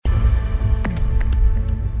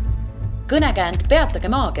Kõnekäänd Peatage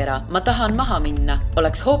maakera, ma tahan maha minna,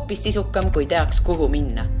 oleks hoopis sisukam, kui teaks, kuhu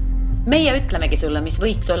minna. Meie ütlemegi sulle, mis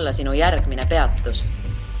võiks olla sinu järgmine peatus.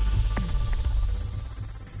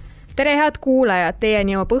 Tere head kuulajad,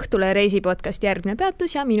 teieni jõuab Õhtule reisipodcast Järgmine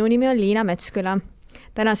peatus ja minu nimi on Liina Metsküla.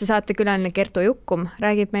 Tänase saatekülaline Kertu Jukkum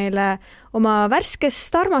räägib meile oma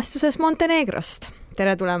värskest armastusest Montenegrost.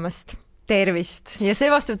 Tere tulemast! Tervist! Ja see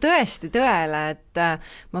vastab tõesti tõele, et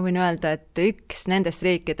ma võin öelda, et üks nendest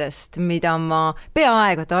riikidest, mida ma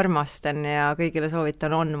peaaegu armastan ja kõigile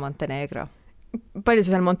soovitan, on Montenegro. Palju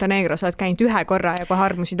sa seal Montenegros oled käinud ühe korra ja kohe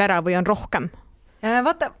armusid ära või on rohkem?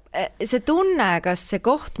 Vaata, see tunne, kas see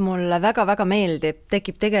koht mulle väga-väga meeldib,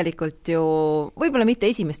 tekib tegelikult ju võib-olla mitte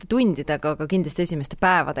esimeste tundidega, aga kindlasti esimeste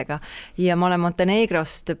päevadega. Ja ma olen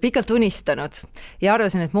Montenegrost pikalt unistanud ja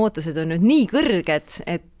arvasin, et mootused on nüüd nii kõrged,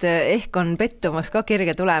 et ehk on pettumas ka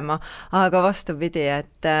kerge tulema, aga vastupidi,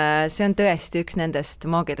 et see on tõesti üks nendest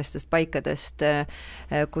maagilistest paikadest,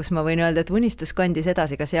 kus ma võin öelda, et unistus kandis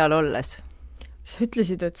edasi ka seal olles. Sa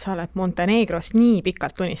ütlesid, et sa oled Montenegrost nii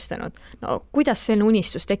pikalt unistanud. No kuidas selline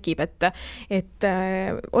unistus tekib, et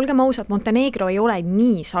olgem ausad, Montenegro ei ole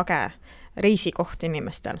nii sage reisikoht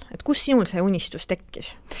inimestel. Et kus sinul see unistus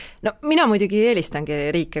tekkis? No mina muidugi eelistangi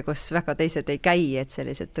riike, kus väga teised ei käi, et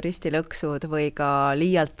sellised turistilõksud või ka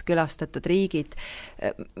liialt külastatud riigid.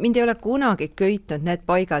 Mind ei ole kunagi köitnud need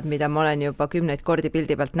paigad, mida ma olen juba 10 kordi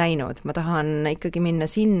pildi pealt näinud. Ma tahan ikkagi minna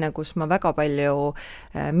sinna, kus ma väga palju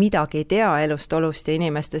midagi ei tea elust, olust ja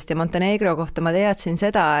inimestest ja Montenegro kohta ma teadsin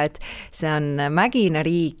seda, et see on mägine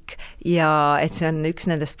riik ja et see on üks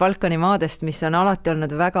nendest Balkani maadest, mis on alati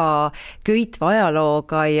olnud väga köitva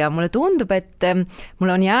ajalooga ja mulle tundub, et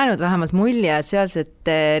mul on jäänud vähemalt mulje, et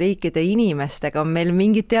sealsete riikide inimestega on meil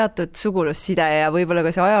mingi teatud sugulusside ja võib-olla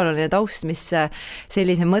ka see ajalooline taust, mis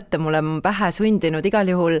sellise mõtte mulle pähe sundinud.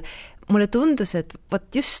 Igal juhul mulle tundus, et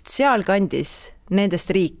võt just seal kandis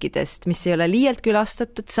nendest riikidest, mis ei ole liialt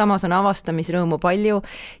külastatud, samas on avastamisrõõmu palju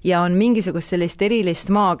ja on mingisugust sellist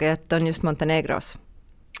erilist maagiat on just Montenegros.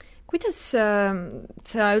 Kuidas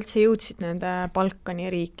sa üldse jõudsid nende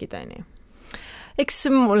Balkani riikideni? Eks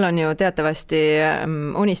mul on ju teatavasti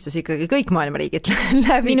unistus ikkagi kõik maailma riigid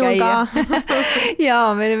läbi käia.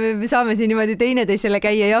 Ja me saame siin niimoodi teineteisele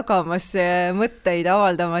käia jagamas, mõtteid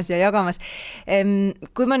avaldamas ja jagamas.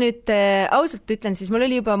 Kui ma nüüd ausalt ütlen, siis mul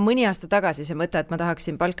oli juba mõni aasta tagasi see mõte, et ma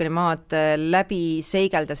tahaksin Balkani maad läbi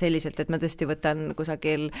seigelda selliselt, et ma tõesti võtan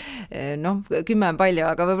kusagil 10 palju,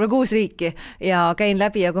 aga võib-olla 6 riiki ja käin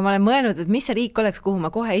läbi ja kui ma olen mõelnud, et mis see riik oleks, kuhu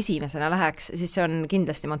ma kohe esimesena läheks, siis see on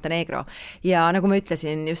kindlasti Montenegro. Ja nagu ma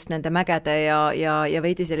ütlesin, just nende mägede ja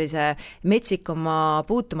veidi sellise metsikuma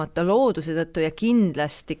puutumata looduse tõttu ja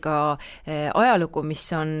kindlasti ka ajalugu, mis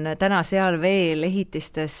on täna seal veel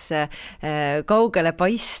ehitistes kaugele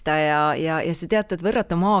paista ja see teatud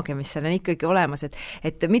võrratu maagia, mis seal on ikkagi olemas,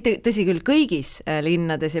 et mitte tõsi küll kõigis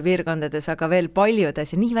linnades ja piirkondades, aga veel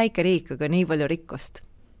paljudes ja nii väike riik, aga nii palju rikkust.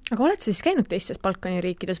 Aga oled sa siis käinud teistes Balkani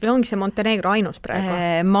riikides või ongi see Montenegro ainus praegu?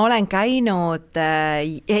 Ma olen käinud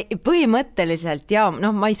põhimõtteliselt ja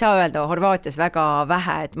ma ei saa öelda Horvaatias väga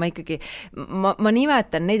vähe, et ma ikkagi ma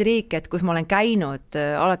nimetan neid riike, et kus ma olen käinud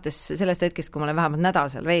alates sellest hetkest, kui ma olen vähemalt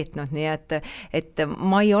nädal seal veetnud, nii et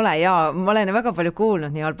ma ei ole ma olen väga palju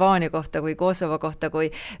kuulnud nii Albaania kohta kui Kosovo kohta,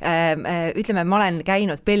 kui ütleme, ma olen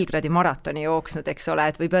käinud Belgradi maratoni jooksnud, eks ole,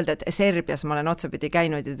 et võib öelda, et Serbias ma olen otsapidi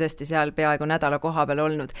käinud ja tõesti seal peaaegu nädala koha peal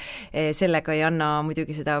olnud. Sellega ei anna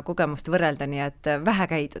muidugi seda kogemust võrrelda, nii et vähe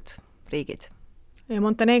käidud riigid. Ja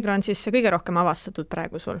Montenegro on siis kõige rohkem avastatud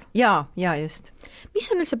praegu sul? Ja just. Mis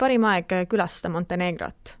on üldse parim aeg külastada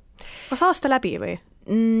Montenegrot? Kas aasta läbi või?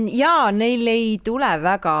 Ja neil ei tule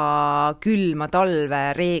väga külma talve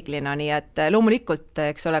reeglina, nii et loomulikult,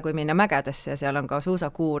 eks ole, kui minna mägedesse ja seal on ka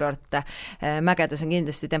suusakuurorte, mägedes on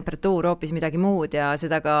kindlasti temperatuur hoopis midagi muud ja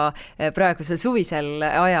seda ka praegusel suvisel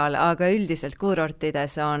ajal, aga üldiselt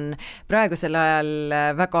kuurortides on praegusel ajal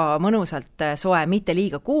väga mõnusalt soe, mitte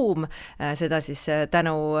liiga kuum, seda siis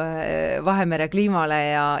tänu Vahemere kliimale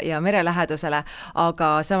ja merelähedusele,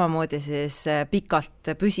 aga samamoodi siis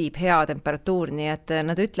pikalt püsib hea temperatuur, nii et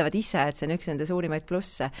nad ütlevad ise, et see on üks nende suurimaid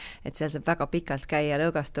plusse, et seal saab väga pikalt käia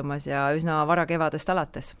lõõgastumas ja üsna vara kevadest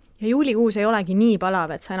alates. Ja juulikuus ei olegi nii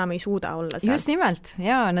palav, et sa enam ei suuda olla seal. Just nimelt,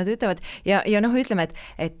 ja nad ütlevad, ja ütleme,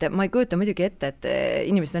 et ma ei kujuta muidugi ette, et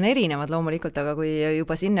inimesed on erinevad loomulikult, aga kui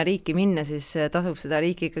juba sinna riiki minna, siis tasub seda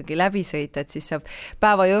riiki ikkagi läbi sõita, et siis saab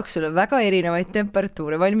päeva jooksul väga erinevaid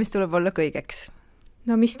temperatuure, valmis tuleb olla kõigeks.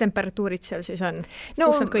 No mis temperatuurid seal siis on? No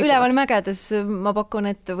üleval mägedes ma pakun,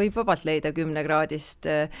 et võib vabalt leida 10-kraadist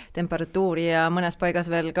temperatuuri ja mõnes paigas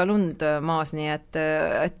veel ka lund maas, nii et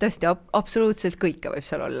tõesti absoluutselt kõike võib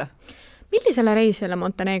seal olla. Millisele reisile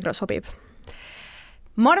Montenegro sobib?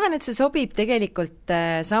 Ma arvan, et see sobib tegelikult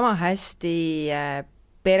sama hästi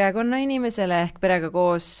perekonna inimesele ehk perega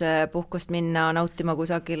koos puhkust minna nautima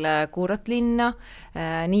kusagile kuurot linna,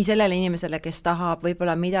 nii sellele inimesele, kes tahab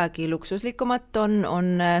võib-olla midagi luksuslikumat,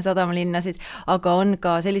 on sadamalinnasid, aga on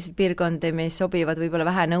ka sellised piirkondi, mis sobivad võib-olla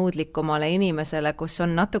vähe nõudlikumale inimesele, kus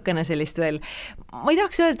on natukene sellist veel, ma ei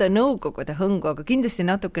tahaks öelda nõukogude hõngu, aga kindlasti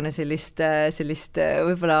natukene sellist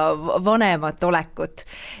võib-olla vanemat olekut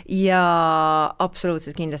ja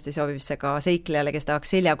absoluutselt kindlasti sobib see ka seiklejale, kes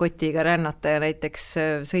tahaks seljakotiga rännata ja näiteks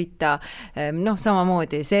sõita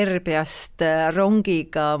samamoodi Serbiast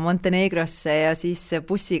rongiga Montenegrosse ja siis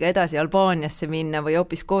bussiga edasi Albaaniasse minna või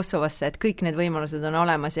hoopis Kosovosse, et kõik need võimalused on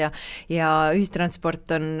olemas ja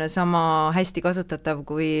ühistransport on sama hästi kasutatav,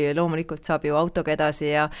 kui loomulikult saab ju autoga edasi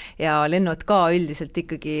ja lennud ka üldiselt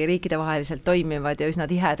ikkagi riikidevaheliselt toimivad ja üsna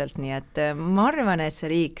tihedalt, nii et ma arvan, et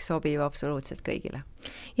see riik sobib absoluutselt kõigile.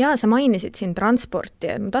 Ja sa mainisid siin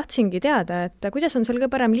transporti, ma tahtsingi teada, et kuidas on seal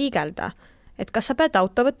ka parem liigelda? Et kas sa pead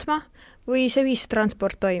auto võtma või see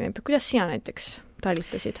ühistransport toimib? Kuidas sina näiteks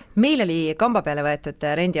talitasid? Meil oli kamba peale võetud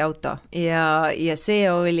rendiauto ja see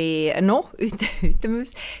oli, ütleme,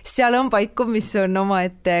 seal on paiku, mis on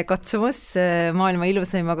omaette katsumus, maailma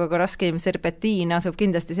ilusaim, aga ka raskeim Serpentiin asub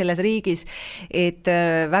kindlasti selles riigis, et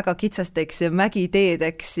väga kitsasteks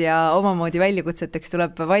mägiteedeks ja omamoodi väljakutseteks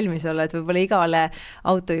tuleb valmis olla, et võib-olla igale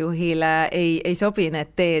autojuhile ei sobi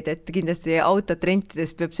need teed, et kindlasti autot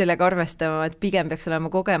rentides peab sellega arvestama, et pigem peaks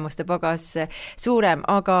olema kogemuste pagas suurem,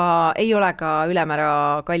 aga ei ole ka ülemäära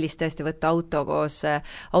kallis tõesti võtta auto koos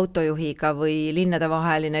autojuhiga või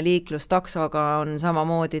linnadevaheline liiklus taksoga on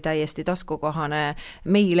samamoodi täiesti taskukohane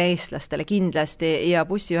meile eestlastele kindlasti ja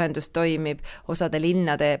bussiühendus toimib, osade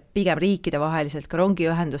linnade, pigem riikide vaheliselt ka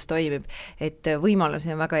rongiühendus toimib, et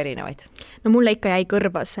võimalusi on väga erinevaid. No mulle ikka jäi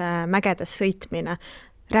kõrva see mägedes sõitmine.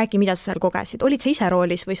 Räägi, mida sa seal kogesid? Olid sa ise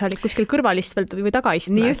roolis või sa olid kuskil kõrvalistvel või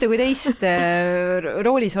tagaistmel? Nii ühte kui teist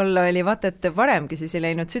roolis olla oli vaata, et varemgi siis ei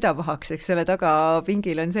läinud süda pahaks, eks ole,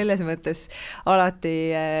 tagapingil on selles mõttes alati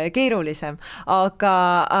keerulisem.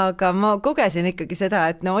 Aga ma kogesin ikkagi seda,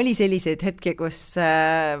 et oli selliseid hetki, kus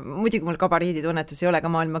muidugi mul gabariiditunnetus ei ole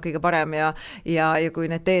ka maailma kõige parem ja kui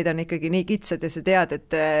need teed on ikkagi nii kitsad ja sa tead,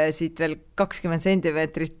 et siit veel 20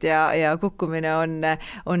 sentimeetrit ja kukkumine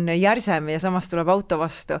on järsem ja samas tuleb auto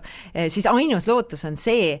vastu, siis ainus lootus on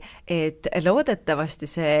see, et loodetavasti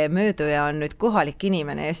see mööduja on nüüd kohalik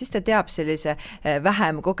inimene ja siis ta teab sellise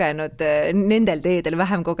vähem kogenud, nendel teedel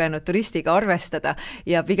vähem kogenud turistiga arvestada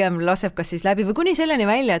ja pigem laseb kas siis läbi või kuni selleni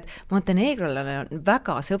välja, et Montenegrolane on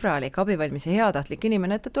väga sõbralik, abivalmis ja heatahtlik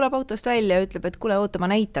inimene, et ta tuleb autost välja ja ütleb, et kuule, oota,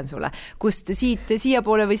 ma näitan sulle, kust siit siia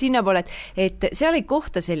poole või sinna poole, et seal ei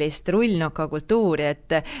kohta sellist rullnoka kultuuri,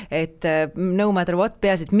 et no matter what,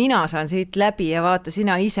 peas, et mina saan siit läbi ja vaata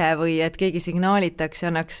sina ise või et keegi signaalitaks ja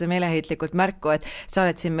annaks meeleheitlikult märku, et sa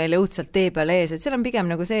oled siin meil õudselt tee peal ees, et seal on pigem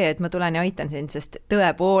nagu see, et ma tulen ja aitan sind, sest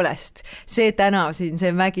tõepoolest see tänav siin,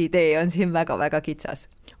 see mägitee on siin väga-väga kitsas.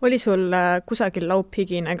 Oli sul kusagil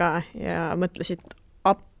lauphigine ka ja mõtlesid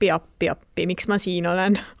appi, miks ma siin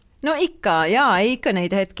olen? No ikka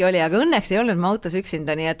neid hetki oli, aga õnneks ei olnud ma autos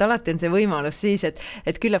üksinda, nii et alati on see võimalus siis,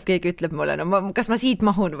 et küllap keegi ütleb mulle, kas ma siit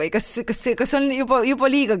mahun või kas on juba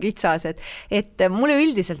liiga kitsas, et mulle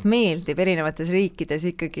üldiselt meeldib erinevates riikides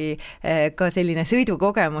ikkagi ka selline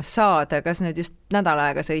sõidukogemus saada, kas nüüd just nädal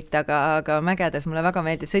aega sõita, aga mägedes mulle väga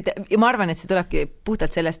meeldib sõita ja ma arvan, et see tulebki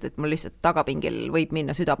puhtalt sellest, et mul lihtsalt tagapingil võib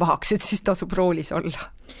minna süda pahaks, et siis tasub roolis olla.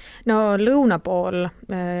 No lõuna pool,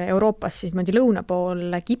 Euroopas siis lõuna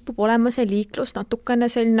pool kipub olema see liiklus natukene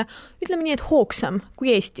selline, ütleme nii, et hoogsam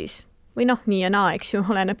kui Eestis. Või nii ja naa, eks ju,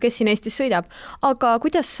 oleneb, kes siin Eestis sõidab. Aga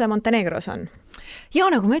kuidas Montenegros on? Ja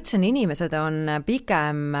nagu ma ütlesin, inimesed on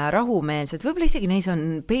pigem rahumeelsed, võib-olla isegi neis on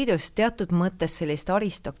peidus teatud mõttes sellist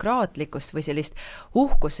aristokraatlikust või sellist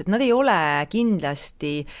uhkust, et nad ei ole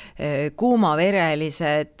kindlasti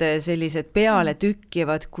kuumaverelised, sellised peale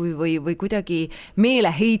tükkivad või kuidagi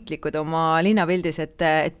meeleheitlikud oma linnapildis, et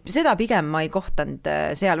seda pigem ma ei kohtanud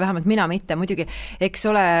seal, vähemalt mina mitte, muidugi eks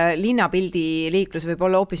ole, linnapildi liiklus võib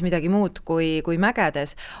olla hoopis midagi muud kui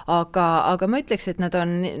mägedes, aga ma ütleks, et nad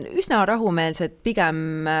on üsna rahumeelsed,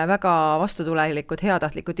 pigem väga vastutulelikud,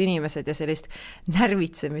 heatahtlikud inimesed ja sellist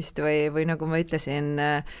närvitsemist või nagu ma ütlesin,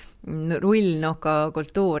 rullnoka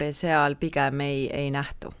kultuuri seal pigem ei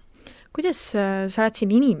nähtu. Kuidas sa oled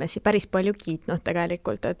siin inimesi päris palju kiitnud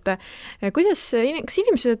tegelikult, et kas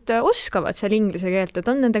inimesed oskavad seal inglise keelt, et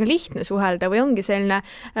on nendega lihtne suhelda või ongi selline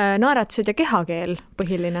naeratused ja kehakeel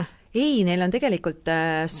põhiline? Ei, neil on tegelikult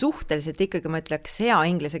suhteliselt ikkagi, ma ütleks, hea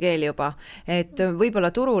inglise keel juba, et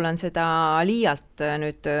võib-olla turul on seda liialt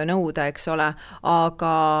nüüd nõuda, eks ole,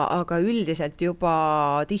 aga üldiselt juba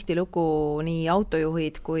tihtilugu nii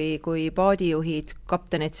autojuhid kui paadijuhid,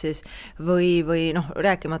 kaptenid siis või noh,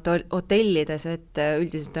 rääkimata hotellides, et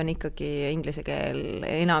üldiselt on ikkagi inglise keel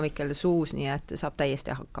enamikel suus, nii et saab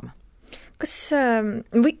täiesti hakkama. Kas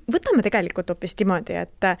võtame tegelikult hoopis niimoodi,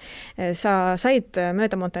 et sa said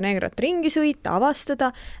mööda Montenegrot ringi sõita, avastada,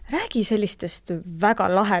 räägi sellistest väga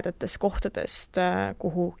lahedatest kohtadest,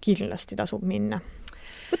 kuhu kindlasti tasub minna.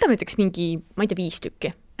 Võtame näiteks mingi, ma ei tea, 5 tükki.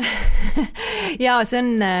 Jaa, see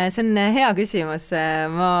on hea küsimus.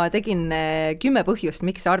 Ma tegin 10 põhjust,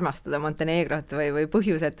 miks armastada Montenegrot või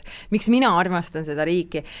põhjused, miks mina armastan seda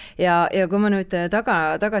riiki. Ja kui ma nüüd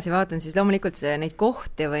tagasi vaatan, siis loomulikult neid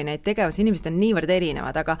kohti või neid tegevusi, inimesed on niivõrd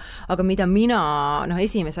erinevad, aga mida mina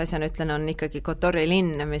esimese asjana ütlen, on ikkagi Kotorri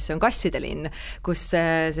linn, mis on kasside linn, kus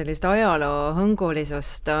sellist ajaloo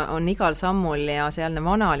hõngulisust on igal sammul ja sealne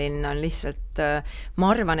vanalinn on lihtsalt, ma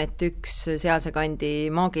arvan, et üks sealse kandi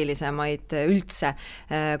maagilisemaid üldse,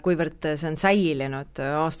 kuivõrd see on säilinud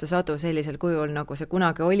aastasadu sellisel kujul, nagu see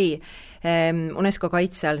kunagi oli. UNESCO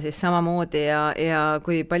kaitse all siis samamoodi ja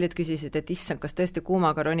kui paljud küsisid, et issand, kas tõesti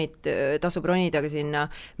Kuumaga tasub ronida sinna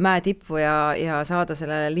mäe tippu ja saada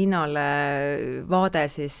sellele linnale vaade,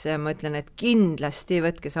 siis ma ütlen, et kindlasti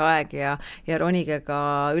võtke see aeg ja ronige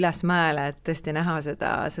ka üles mäele, et tõesti näha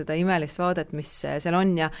seda imelist vaadet, mis seal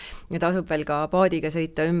on ja tasub veel ka paadiga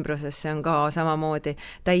sõita ümbruses, see on ka samamoodi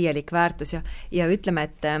täielik väärtus ja ütleme,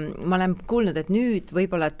 et ma olen kuulnud, et nüüd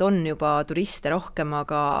võib-olla, et on juba turiste rohkem,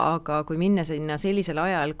 aga kui minna sinna sellisel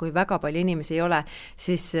ajal, kui väga palju inimesi ei ole,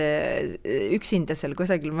 siis üksinda seal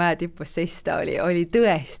kusagil mäe tipus seista oli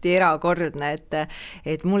tõesti erakordne,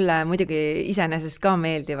 et mulle muidugi iseenesest ka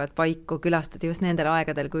meeldivad paiku külastada just nendel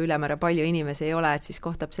aegadel, kui ülemäära palju inimesi ei ole, et siis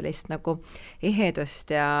kohtab sellist nagu ehedust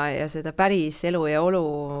ja seda päris elu ja olu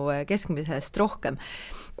keskmisest rohkem.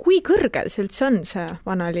 Kui kõrgel see üldse on see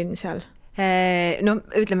vanalinn seal? No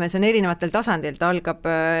ütleme, see on erinevatel tasandil, ta algab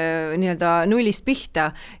nii-öelda nullist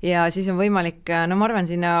pihta ja siis on võimalik, no ma arvan,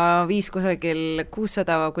 sinna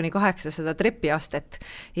 600–800 trepiastet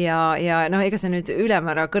ja ega see nüüd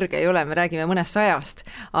ülemäära kõrge ei ole, me räägime mõnest 100,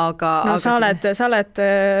 aga sa oled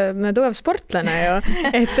tugev sportlane ju,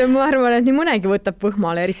 et ma arvan, et nii mõnegi võtab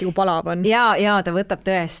võhmale, eriti kui palav on. Ja ta võtab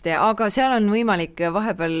tõesti, aga seal on võimalik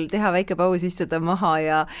vahepeal teha väike paus, istuda maha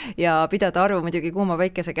ja pidada arvu muidugi kuuma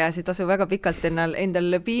päikese käes, ei tasu väga pikalt endal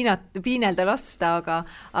piinelda lasta,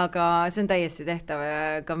 aga see on täiesti tehtav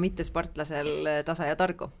ka mitte sportlasel tasa ja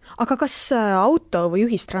targu. Aga kas auto või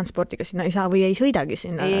ühistranspordiga sinna ei saa või ei sõidagi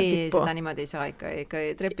sinna tippu? Ei, seda niimoodi ei saa ikka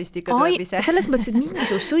trepist ikka tuleb ise. Selles mõttes, et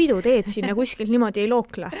mingisugust sõiduteed sinna kuskil niimoodi ei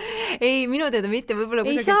lookle? Ei, minu teada mitte, võib-olla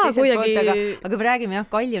kusagil teiselt poolt, aga me räägime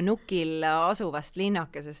Kaljunukil asuvast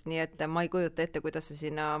linnakesest, nii et ma ei kujuta ette, kuidas see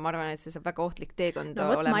sinna, ma arvan, et see saab väga ohtlik teekond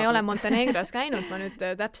olema. Ma ei ole Montenegros käinud, ma nüüd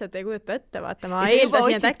täpselt ei kujuta ette, vaata, ma eeldasin, juba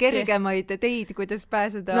otsid kergemaid teid, kuidas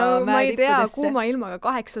pääseda ma ei tea, kuuma ilmaga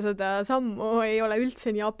 800 sammu ei ole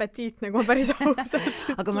üldse nii apetiitne, kui päris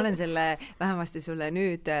ausalt. Aga ma olen selle vähemasti sulle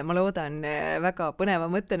nüüd, ma loodan, väga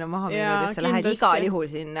põneva mõttena maha müünud, et sa lähed igal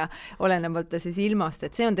juhul sinna, olenemata siis ilmast,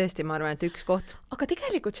 et see on tõesti, ma arvan, et üks koht. Aga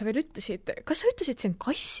tegelikult sa veel ütlesid, kas sa ütlesid, see on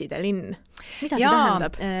kasside linn? Mida see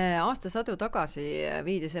tähendab? Aastasadu tagasi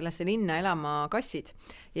viidi sellesse linna elama kassid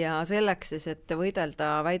ja selleks siis, et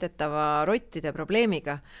võidelda väidetava rottide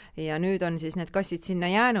probleemiga ja nüüd on siis need kassid sinna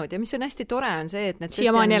jäänud ja mis on hästi tore on see, et need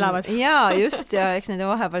siiamaani elavad. Jaa, just, ja eks need on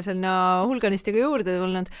vahepeal selline hulganistiga juurde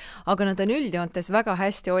tulnud, aga nad on üldjoontes väga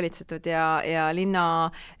hästi hoolitsetud ja linna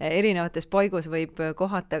erinevates paigus võib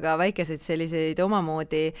kohata ka väikeseid selliseid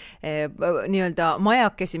omamoodi nii-öelda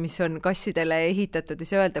majakesi, mis on kassidele ehitatud, ei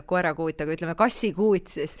saa öelda koerakuut, aga ütleme kassikuut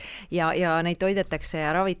siis ja neid toidetakse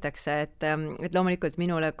ja ravitakse, et loomulikult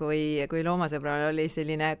minule kui loomasõbrale oli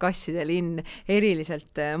selline kasside linn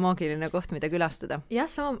eriliselt maagiline koht, mida külastada. Jah,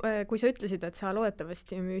 kui sa ütlesid, et sa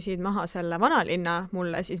loodetavasti müüsid maha selle vanalinna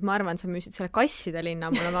mulle, siis ma arvan, sa müüsid selle kasside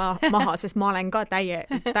linna mulle maha, sest ma olen ka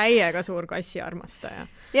täiega suur kassi armastaja.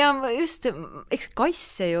 Ja just, eks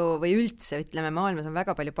kasse ju või üldse, ütleme, maailmas on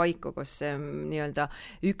väga palju paiku, kus nii-öelda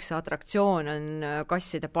üks atraktsioon on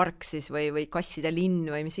kasside park siis või kasside linn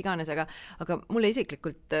või mis iganes, aga mulle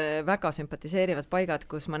isiklikult väga sümpatiseerivad paigad,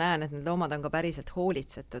 kus ma näen, et need loomad on ka päriselt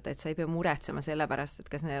hoolitsetud, et sa ei pea muretsema selle pärast, et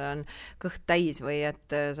kas neil on kõht täis või et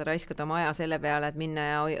sa raiskad oma aja selle peale, et minna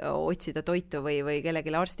ja otsida toitu või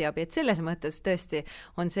kellelegi arstiabi, et selles mõttes tõesti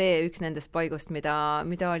on see üks nendest paigust, mida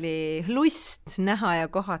oli lust näha ja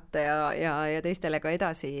kohata ja teistele ka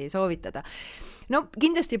edasi soovitada. no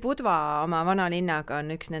kindlasti Budva oma vanalinnaga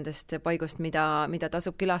on üks nendest paigust, mida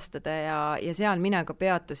tasub külastada ja seal mina ka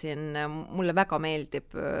peatusin. Mulle väga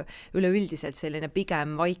meeldib üleüldiselt selline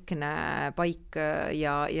pigem vaikne paik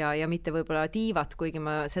ja mitte võib-olla tiivat, kuigi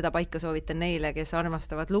ma seda paika soovitan neile, kes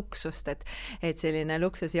armastavad luksust, et selline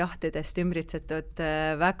luksusjahtidest ümbritsetud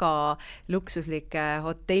väga luksuslike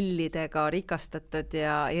hotellidega rikastatud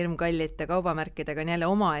ja hirmkallite kaubamärkidega on jälle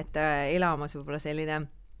omaette elamus, võib-olla selline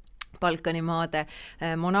Balkanimaade,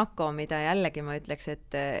 Monaco, mida jällegi ma ütleks,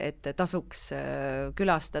 et tasuks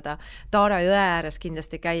külastada. Taara jõe ääres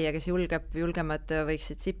kindlasti käia, kes julgemad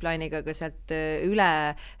võiksid zipline'iga ka sealt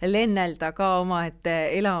üle lennelda ka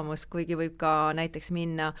omaette elamus, kuigi võib ka näiteks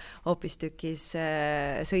minna hoopistükis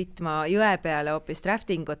sõitma jõe peale, hoopis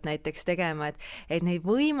draftingut näiteks tegema, et neid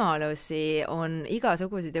võimalusi on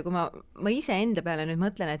igasuguseid ja kui ma ise enda peale nüüd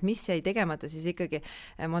mõtlen, et mis jäi tegemata, siis ikkagi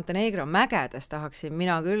Montenegro mägedes tahaksin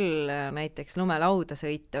mina küll näiteks lumelauda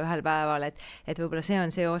sõita ühel päeval, et võib-olla see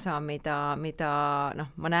on see osa, mida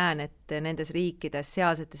ma näen, et nendes riikides,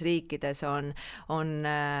 sealsetes riikides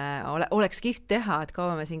oleks kihvt teha, et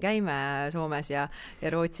kaua me siin käime Soomes ja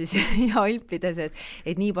Rootsis ja Alpides,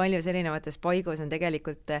 et nii paljus erinevates paigus on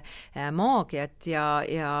tegelikult maagiat ja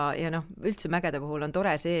üldse mägede puhul on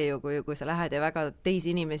tore see ju, kui sa lähed ja väga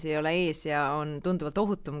teisi inimesi ei ole ees ja on tunduvalt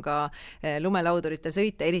ohutum ka lumelauduritel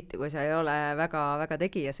sõita, eriti kui sa ei ole väga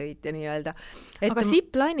tegija sõitja nii-öelda. Aga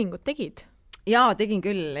zipliningut tegid? Jaa, tegin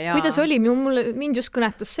küll. Ja... Kuidas oli? Mind just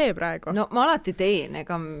kõnetas see praegu. No ma alati teen,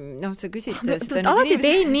 ega sa küsid... alati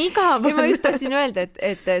teen nii igav. Ma just tahtsin öelda,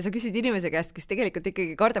 et sa küsid inimese käest, kes tegelikult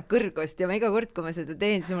ikkagi kardab kõrgust ja ma iga kord, kui ma seda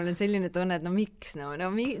teen, siis mul on selline tunne, et miks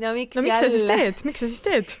sa siis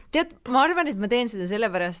teed? Tead, ma arvan, et ma teen seda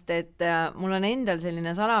sellepärast, et mul on endal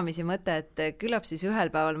selline salamisi mõte, et küllap siis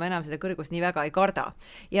ühel päeval ma enam seda kõrgust nii väga ei karda.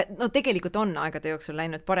 Ja tegelikult on aegade jooksul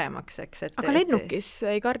läinud paremaks, eks. Aga lennukis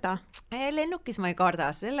ei karda? Lennukis ma ei karda,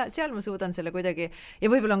 seal ma suudan selle kuidagi ja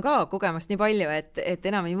võib-olla on ka kogemust nii palju, et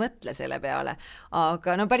enam ei mõtle selle peale,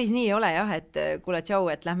 aga päris nii ei ole jah, et kuule tšau,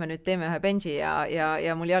 et lähme nüüd teeme ühe benji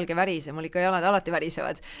ja mul jalg ei värise, mul ikka jalad alati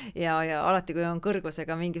värisevad ja alati, kui on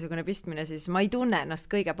kõrgusega mingisugune pistmine, siis ma ei tunne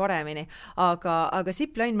ennast kõige paremini, aga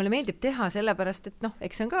zipline mulle meeldib teha sellepärast, et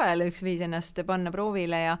eks see on ka jälle üks viis ennast panna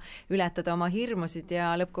proovile ja ületada oma hirmusid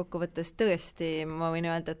ja lõppkokkuvõttes tõesti, ma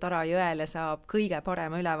võin öelda, et Tara jõele saab kõige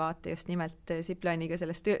parema ülevaate just nimelt zipline'iga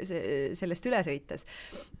sellest üle sõites.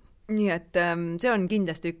 Nii et see on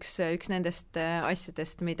kindlasti üks nendest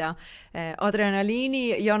asjadest, mida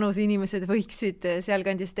adrenaliini janus inimesed võiksid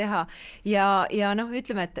sealkandis teha ja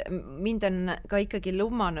ütleme, et mind on ka ikkagi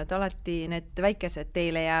lumanud alati need väikesed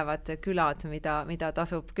teile jäävad külad, mida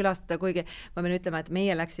tasub külastada, kuigi ma pean ütlema, et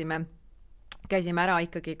meie käisime ära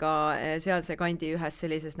ikkagi ka sealse kandi ühes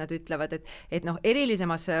sellises, nad ütlevad, et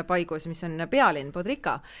erilisemas paigus, mis on pealinn,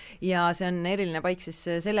 Podrika, ja see on eriline paik siis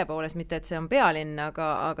selle poolest, mitte et see on pealinn,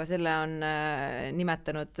 aga selle on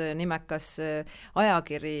nimetanud nimekas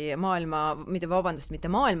ajakiri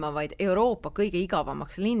mitte maailma, vaid Euroopa kõige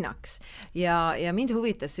igavamaks linnaks. Ja mind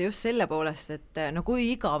huvitas see just selle poolest, et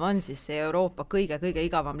kui igav on siis see Euroopa kõige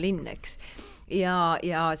igavam linn, eks. Ja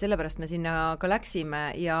sellepärast me sinna ka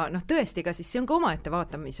läksime ja tõesti, ka siis see on ka omaette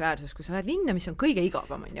vaatamisväärsus, kui sa lähed linna, mis on kõige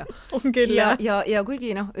igavam, on ju. On küll, jah. Ja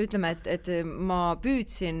kuigi ütleme, et ma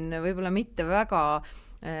püüdsin võib-olla mitte väga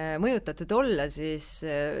mõjutatud olla, siis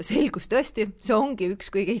selgus tõesti, see ongi üks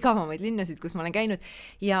kõige igavamaid linnasid, kus ma olen käinud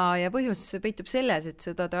ja põhjus peitub selles, et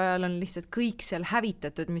sõdade ajal on lihtsalt kõik seal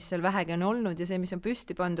hävitatud, mis seal vähegi on olnud ja see, mis on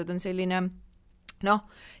püsti pandud, on selline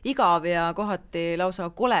igav ja kohati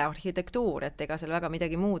lausa kole arhitektuur, et ega seal väga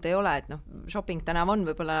midagi muud ei ole, et shopping tänav on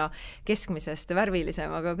võib-olla keskmisest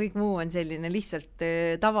värvilisem, aga kõik muu on selline lihtsalt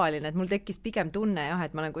tavaline, et mul tekkis pigem tunne jah,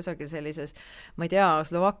 et ma olen kusagil sellises, ma ei tea,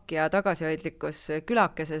 Slovakkia tagasihoidlikus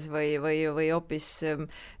külakeses või hoopis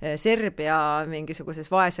Serbia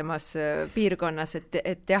mingisuguses vaesemas piirkonnas,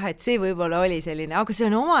 et jah, et see võib-olla oli selline, aga see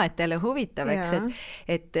on omaette jälle huvitav, eks,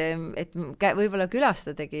 et võib-olla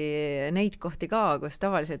külastadagi neid kohti ka, kus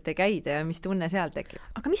tavaliselt ei käida ja mis tunne seal tekib.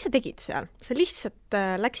 Aga mis sa tegid seal? Sa lihtsalt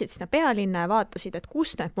läksid sinna pealinna ja vaatasid, et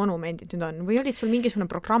kus need monumendid nüüd on või olid sul mingisugune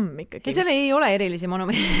programm ikkagi? Seal ei ole erilisi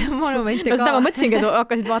monumente ka. Seda ma mõtlesingi, et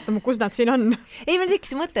hakkasid vaatama, kus nad siin on. Ei, meil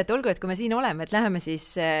tekkis mõte, et olgu, et kui me siin oleme, et läheme siis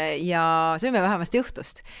ja sööme vähemasti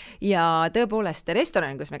õhtust. Ja tõepoolest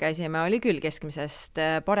restoran, kus me käisime, oli küll keskmisest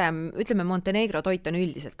parem, ütleme, Montenegro toit on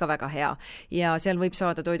üldiselt ka väga hea ja seal võib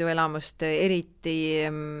saada toiduelamust eriti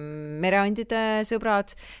mereandide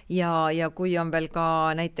sõbrad ja kui on veel ka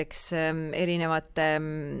näiteks erinevate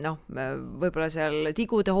võib-olla seal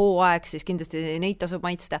tigude hooaeg, siis kindlasti neid tasub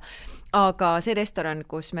maitsta. Aga see restoran,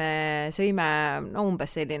 kus me sõime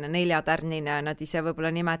umbes selline 4-tärnine, nad ise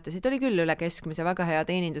võib-olla nimetasid, oli küll üle keskmise, väga hea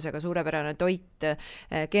teenindusega, suurepärane toit,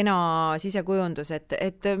 kena sisekujundus, et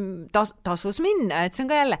tasus minna, et see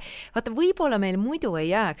on ka jälle, vaata, võib-olla meil muidu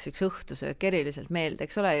ei jääks üks õhtusöök eriliselt meelde,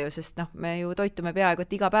 eks ole ju, sest me ju toitume peaaegu,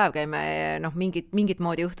 et iga päev käime mingit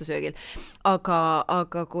moodi õhtusöögil.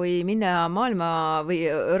 Aga kui minna maailma või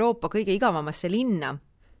Euroopa kõige igavamasse linna,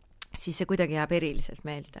 siis see kuidagi jääb eriliselt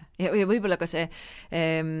meelde. Ja võib-olla ka see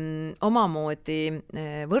omamoodi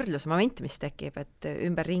võrdlusmoment, mis tekib, et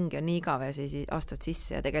ümberringi on nii igav ja siis astud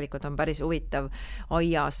sisse ja tegelikult on päris huvitav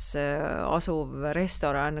aias asuv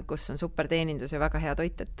restoran, kus on super teenindus ja väga hea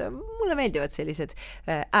toit, et mulle meeldivad sellised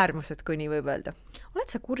äärmused, kui nii võib öelda. Oled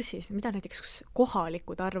sa kursis, mida näiteks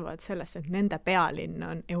kohalikud arvavad sellest, et nende pealinn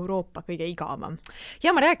on Euroopa kõige igavam?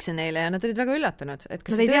 Ja ma rääkisin neile ja nad olid väga üllatunud, et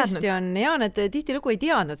kas see tõesti on, ja nad tihtilugu ei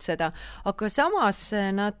teadnud seda, aga samas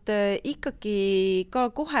nad ikkagi ka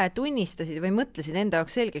kohe tunnistasid või mõtlesid enda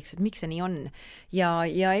jaoks selgeks, et miks see nii on. Ja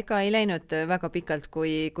ega ei läinud väga pikalt,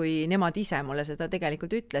 kui nemad ise mulle seda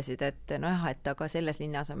tegelikult ütlesid, et et aga selles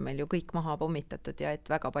linnas on meil ju kõik maha pommitatud ja et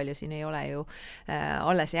väga palju siin ei ole ju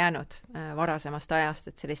alles jäänud varasemast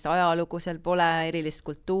ajast, et sellist ajalugu seal pole, erilist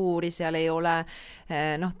kultuuri seal ei ole.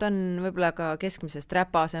 Ta on võib-olla ka keskmisest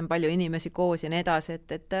räpasem, palju inimesi koos ja nii edasi,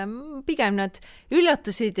 et pigem nad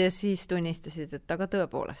üllatusid ja siis tunnistasid, et aga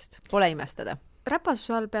tõepoolest, pole imestada.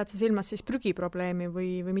 Räpasuse all pead sa silmas siis prügiprobleemi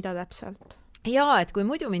või mida täpselt? Jaa, et kui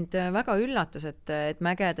muidu mind väga üllatus, et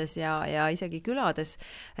mägedes ja isegi külades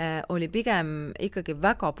oli pigem ikkagi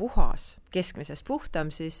väga puhas, keskmisest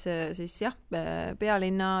puhtam, siis jah,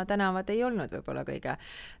 pealinna tänavad ei olnud võib-olla kõige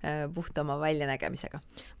puhtama väljanägemisega.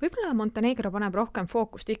 Võib-olla Montenegro paneb rohkem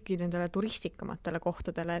fookust ikkagi nendele turistikamatele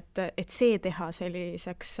kohtadele, et see teha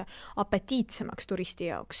selliseks apetiitsemaks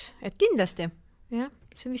turisti jaoks. Et kindlasti. Jah,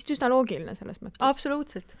 see on vist üsna loogiline selles mõttes.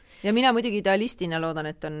 Absoluutselt. Ja mina muidugi idealistina loodan,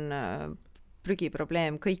 et on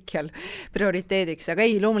prügiprobleem kõikjal prioriteediks, aga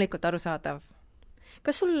ei, loomulikult arusaadav.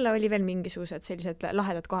 Kas sul oli veel mingisugused sellised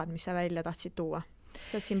lahedad kohad, mis sa välja tahtsid tuua?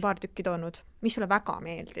 Sa oled siin paar tükki toonud. Mis sulle väga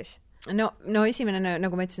meeldis? No esimene,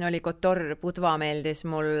 nagu ma ütlesin, oli Kotor, Budva meeldis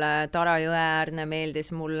mulle, Tara jõeäärne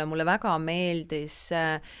meeldis mulle väga meeldis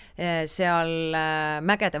seal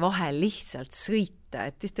mägede vahel lihtsalt sõita,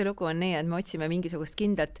 et tihtilugu on nii, et me otsime mingisugust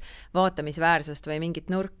kindlat vaatamisväärsust või mingit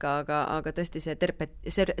nurka, aga tõesti see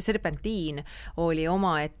serpentiin oli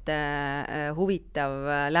omaette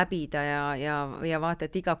huvitav läbida ja vaata,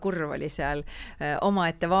 et iga kurv oli seal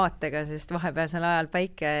omaette vaatega, sest vahepealsel ajal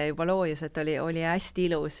päike juba loojus, et oli hästi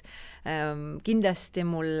ilus. Kindlasti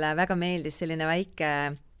mulle väga meeldis selline väike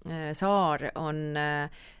saar on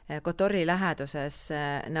Kotori läheduses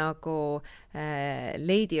nagu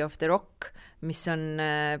Lady of the Rock, mis on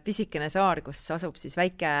pisikene saar, kus asub siis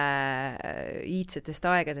väike iidsetest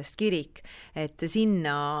aegadest kirik, et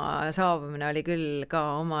sinna saabumine oli küll ka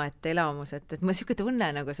omaette elamus, et ma siuke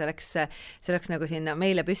tunne, nagu see oleks nagu sinna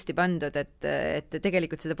meile püsti pandud, et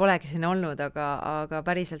tegelikult seda polegi siin olnud, aga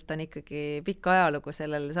päriselt on ikkagi pikk ajalugu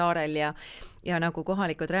sellel saarel ja nagu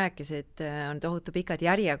kohalikud rääkisid, on tohutu pikad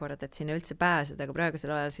järjekorrad, et sinna üldse pääseda, aga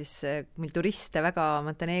praegusel ajal siis meil turiste väga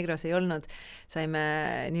Montenegros ei olnud, saime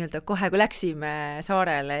nii-öelda kohe, kui läksime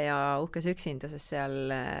saarele ja uhkes üksinduses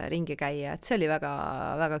seal ringi käia, et see oli väga,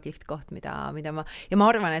 väga kihvt koht, mida ma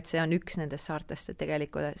arvan, et see on üks nendest saartest, et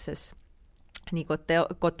tegelikkuses nii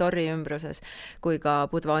Kotori ümbruses kui ka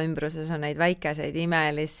Budva ümbruses on neid väikeseid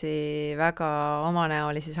imelisi, väga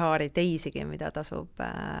omanäolisi saari teisigi, mida tasub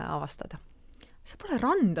avastada. Sa pole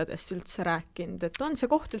randadest üldse rääkinud, et on see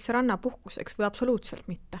koht üldse rannapuhkuseks või absoluutselt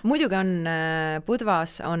mitte? Muidugi on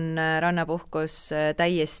Budvas on rannapuhkus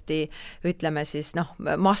täiesti, ütleme siis,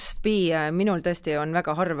 must be, minul tõesti on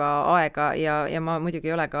väga harva aega ja ma muidugi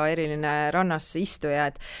ei ole ka eriline rannas istuja,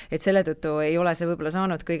 et selle tõttu ei ole see võib-olla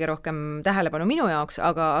saanud kõige rohkem tähelepanu minu jaoks,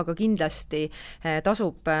 aga kindlasti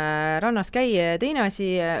tasub rannas käia. Teine asi,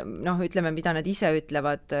 ütleme, mida nad ise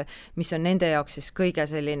ütlevad, mis on nende jaoks siis kõige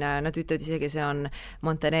selline, nad ütlevad isegi, see on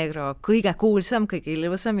Montenegro kõige kuulsam, kõige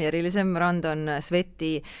ilusam ja erilisem rand on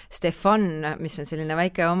Sveti Stefan, mis on selline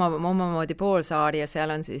väike omamoodi poolsaar ja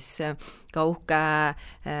seal on siis ka uhke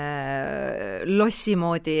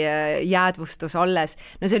lossimoodi jäädvustus alles.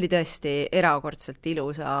 No see oli tõesti erakordselt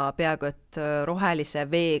ilusa, peaaegu et rohelise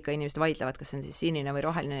veega, inimesed vaidlevad, kas see on siis sinine või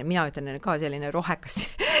roheline, mina ütlen ka selline rohekas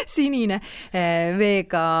sinine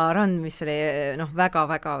veega rand, mis oli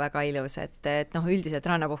väga-väga-väga ilus, et üldiselt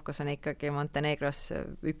rannapuhkus on ikkagi Montenegros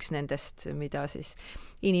üks nendest, mida siis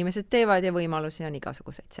inimesed teevad ja võimalusi on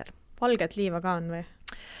igasuguseid seal. Valget liiva ka on või?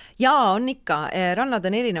 Jaa, on ikka. Rannad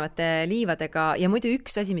on erinevate liivadega ja muidu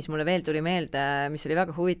üks asi, mis mulle veel tuli meelde, mis oli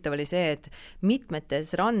väga huvitav, oli see, et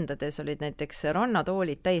mitmetes randades olid näiteks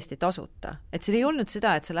rannatoolid täiesti tasuta. Et seal ei olnud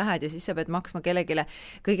seda, et sa lähed ja siis sa pead maksma kellegile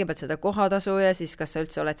kõigepealt seda kohatasu ja siis kas sa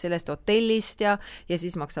üldse oled sellest hotellist ja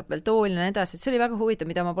siis maksab veel tool ja nii edasi. Et see oli väga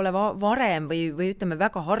huvitav, mida ma pole varem või ütleme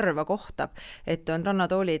väga harva kohtab, et on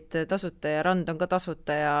rannatoolid tasuta ja rand on ka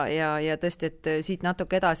tasuta ja tõesti, et siit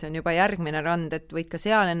natuke edasi on juba järgmine rand, et võid ka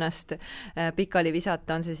seal ennast pikali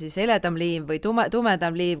visata, on see siis heledam liiv või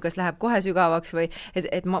tumedam liiv, kas läheb kohe sügavaks või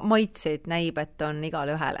et maitseid näib, et on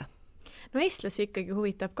igale ühele. No eestlasi ikkagi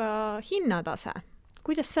huvitab ka hinnatase.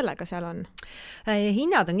 Kuidas sellega seal on?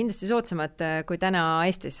 Hinnad on kindlasti soodsamad kui täna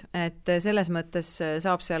Eestis, et selles mõttes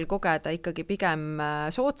saab seal kogeda ikkagi pigem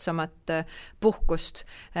soodsamat puhkust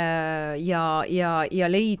ja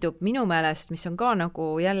leidub minu meelest, mis on ka nagu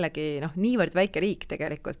jällegi niivõrd väike riik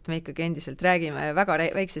tegelikult, me ikkagi endiselt räägime väga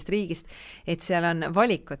väiksest riigist, et seal on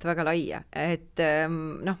valikut väga laia, et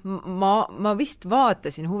ma vist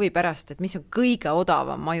vaatasin huvi pärast, et mis on kõige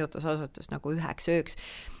odavam majutusasutus nagu 1 ööks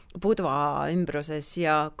Budva ümbruses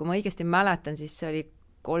ja kui ma õigesti mäletan, siis see oli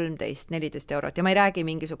 13-14 eurot ja ma ei räägi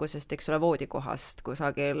mingisugusest, eks ole, voodikohast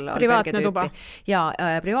kusagil. Privaatne tuba. Ja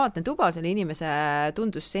privaatne tuba, see oli inimese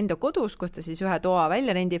tundus enda kodus, kus ta siis ühe toa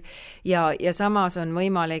välja rendib ja samas on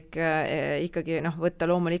võimalik ikkagi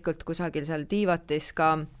võtta loomulikult kusagil seal Tiivatis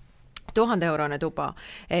ka 1000-eurone tuba,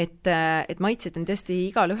 et maitsid on tõesti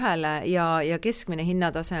igal ühele ja keskmine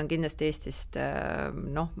hinnatase on kindlasti Eestist,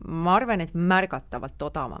 ma arvan, et märgatavalt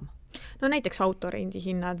odavam. No näiteks autorendi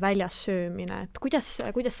hinnad, väljas söömine, et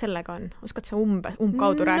kuidas sellega on? Oskad sa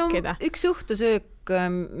umbkaudu rääkida? Üks õhtusöök,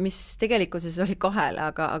 mis tegelikkuses oli 2,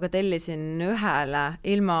 aga tellisin 1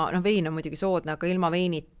 ilma, vein on muidugi soodne, aga ilma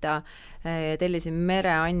veinita tellisin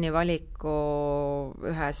Mere-Anni valiku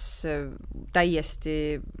ühes täiesti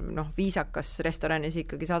viisakas restoranis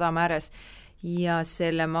ikkagi sadama ääres ja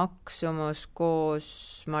selle maksumus koos,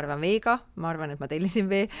 ma arvan, veega, ma arvan, et ma tellisin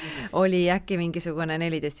vee, oli äkki mingisugune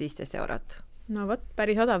 14-15 eurot. No võt,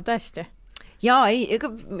 päris odav tõesti. Ja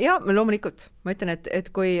loomulikult. Ma ütlen,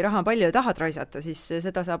 et kui raha palju ja tahad raisata, siis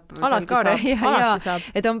seda saab alati saab.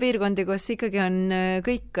 Et on piirkondi, kus ikkagi on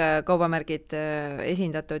kõik kaubamärgid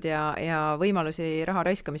esindatud ja võimalusi raha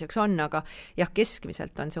raiskamiseks on, aga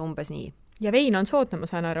keskmiselt on see umbes nii. Ja vein on soodne, ma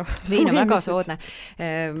saan aru. Vein on väga soodne.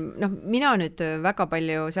 Mina nüüd väga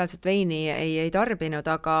palju sealset veini ei tarbinud,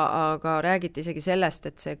 aga räägiti isegi sellest,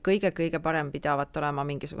 et see kõige parem pidavat olema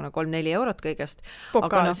mingisugune 3-4 eurot kõigest.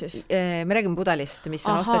 Pokaal siis? Me räägime pudelist, mis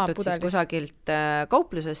on ostetud pudelist. Siis kusagilt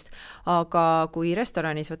kauplusest, aga kui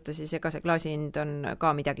restoranis võtta, siis ega see klaasihind on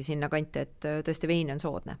ka midagi sinna kanti, et tõesti vein on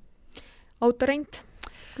soodne. Autorent?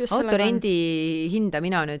 Autorendi hinda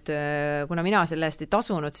mina nüüd, kuna mina selle eest ei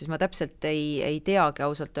tasunud, siis ma täpselt ei teagi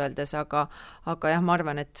ausalt öeldes, aga ma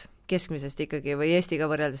arvan, et keskmisest ikkagi või Eestiga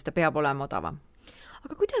võrreldes ta peab olema odavam.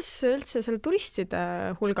 Aga kuidas üldse seal turistide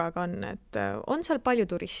hulgaga on, et on seal palju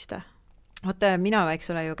turiste? Vaata, mina, eks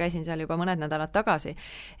ole, ju käisin seal juba mõned nädalad tagasi,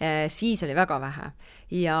 siis oli väga vähe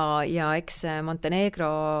ja eks Montenegro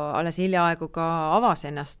alles hiljaaegu ka avas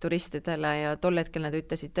ennast turistidele ja tol hetkel nad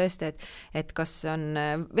ütlesid tõesti, et kas on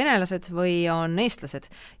venelased või on eestlased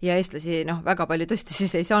ja eestlasi väga palju tõesti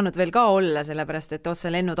siis ei saanud veel ka olla, sellepärast et otse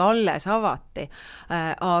lennud alles avati,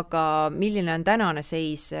 aga milline on tänane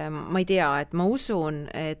seis, ma ei tea, et ma usun,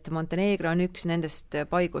 et Montenegro on üks nendest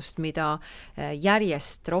paigust, mida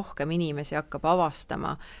järjest rohkem inimesi hakkab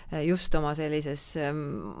avastama just oma sellises,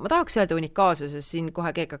 ma tahaks öelda unikaalsuses, siin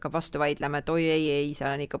kohe keegi hakkab vastu vaidlema, et oi ei,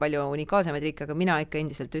 seal on ikka palju unikaalsemaid riike, aga mina ikka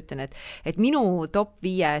endiselt ütlen, et minu top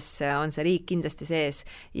 5 on see riik kindlasti sees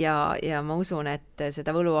ja ma usun, et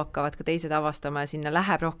seda võlu hakkavad ka teised avastama ja sinna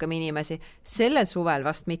läheb rohkem inimesi. Sellel suvel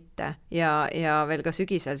vast mitte ja veel ka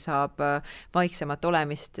sügisel saab vaiksemat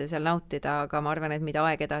olemist seal nautida, aga ma arvan, et mida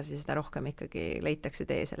aeg edasi, seda rohkem ikkagi leitakse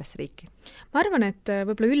tee sellesse riiki. Ma arvan, et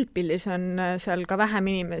võib-olla üldpildis on seal ka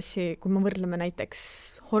vähem inimesi, kui me võrdleme näiteks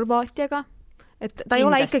Horvaatiaga, et ta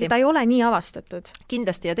ei ole nii avastatud.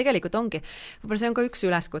 Kindlasti ja tegelikult ongi. Võib-olla see on ka üks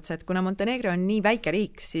üleskutse, et kuna Montenegro on nii väike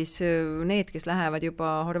riik, siis need, kes lähevad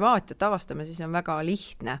juba Horvaatiat avastama, siis on väga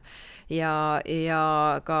lihtne ja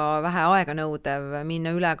ka vähe aega nõudev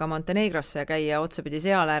minna üle ka Montenegrosse ja käia otsapidi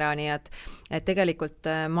seal ära, nii et tegelikult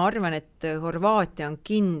ma arvan, et Horvaatia on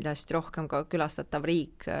kindlasti rohkem ka külastatav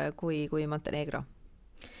riik kui Montenegro.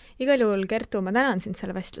 igal juhul, Kertu, ma tänan sind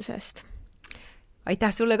selle vestluse eest.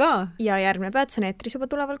 Aitäh sulle ka! Ja järgmine Pääts on eetris juba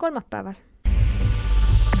tuleval kolmapäeval.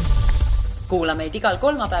 Kuula meid igal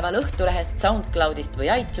kolmapäeval Õhtulehest, SoundCloudist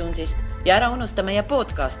või iTunesist ja ära unusta meie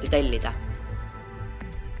podcasti tellida.